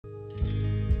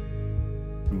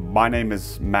My name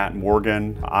is Matt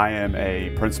Morgan. I am a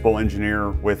principal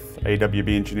engineer with AWB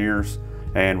Engineers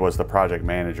and was the project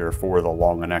manager for the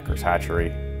Longenecker's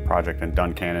Hatchery project in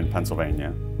Duncannon,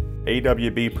 Pennsylvania.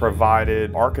 AWB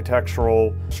provided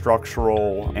architectural,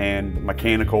 structural, and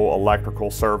mechanical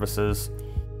electrical services.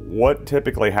 What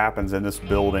typically happens in this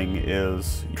building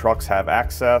is trucks have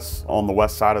access on the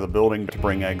west side of the building to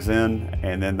bring eggs in,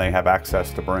 and then they have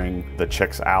access to bring the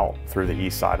chicks out through the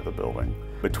east side of the building.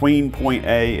 Between point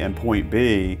A and point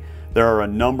B, there are a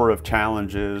number of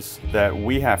challenges that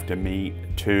we have to meet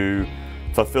to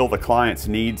fulfill the client's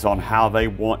needs on how they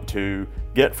want to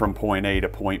get from point A to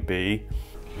point B.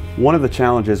 One of the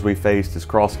challenges we faced is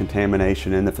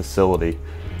cross-contamination in the facility.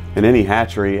 In any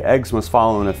hatchery, eggs must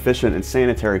follow an efficient and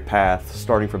sanitary path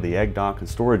starting from the egg dock and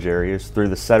storage areas through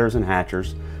the setters and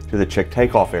hatchers to the chick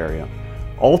takeoff area.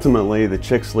 Ultimately, the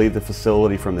chicks leave the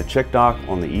facility from the chick dock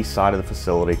on the east side of the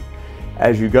facility.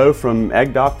 As you go from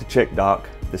egg dock to chick dock,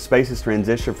 the spaces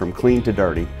transition from clean to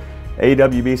dirty.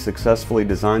 AWB successfully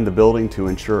designed the building to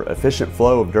ensure efficient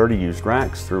flow of dirty used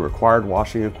racks through required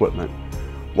washing equipment.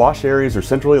 Wash areas are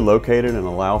centrally located and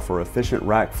allow for efficient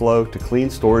rack flow to clean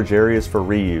storage areas for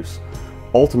reuse.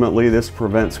 Ultimately, this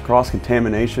prevents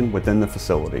cross-contamination within the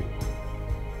facility.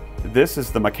 This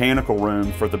is the mechanical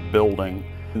room for the building.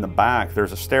 In the back,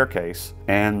 there's a staircase,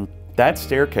 and that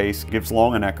staircase gives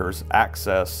Longeneckers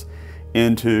access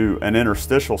into an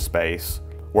interstitial space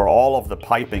where all of the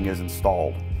piping is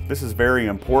installed. This is very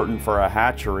important for a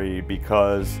hatchery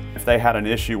because if they had an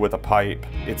issue with a pipe,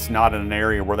 it's not in an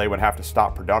area where they would have to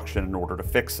stop production in order to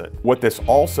fix it. What this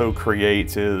also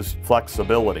creates is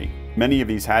flexibility. Many of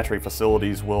these hatchery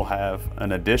facilities will have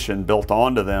an addition built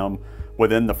onto them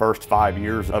within the first 5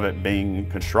 years of it being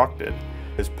constructed.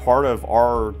 As part of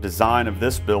our design of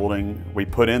this building, we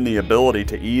put in the ability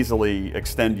to easily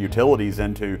extend utilities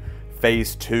into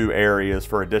Phase 2 areas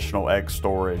for additional egg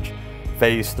storage,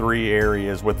 Phase 3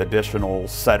 areas with additional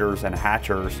setters and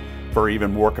hatchers for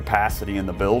even more capacity in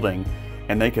the building,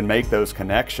 and they can make those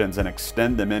connections and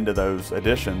extend them into those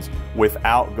additions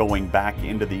without going back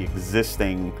into the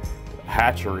existing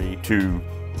hatchery to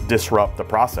disrupt the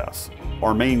process.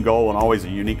 Our main goal and always a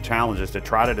unique challenge is to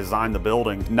try to design the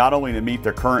building not only to meet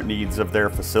the current needs of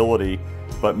their facility,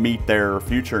 but meet their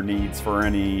future needs for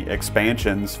any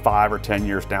expansions 5 or 10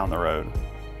 years down the road.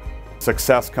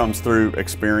 Success comes through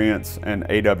experience, and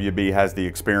AWB has the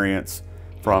experience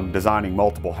from designing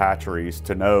multiple hatcheries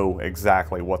to know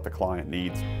exactly what the client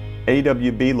needs.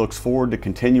 AWB looks forward to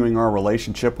continuing our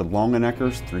relationship with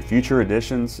Longeneckers through future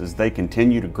additions as they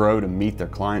continue to grow to meet their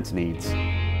clients' needs.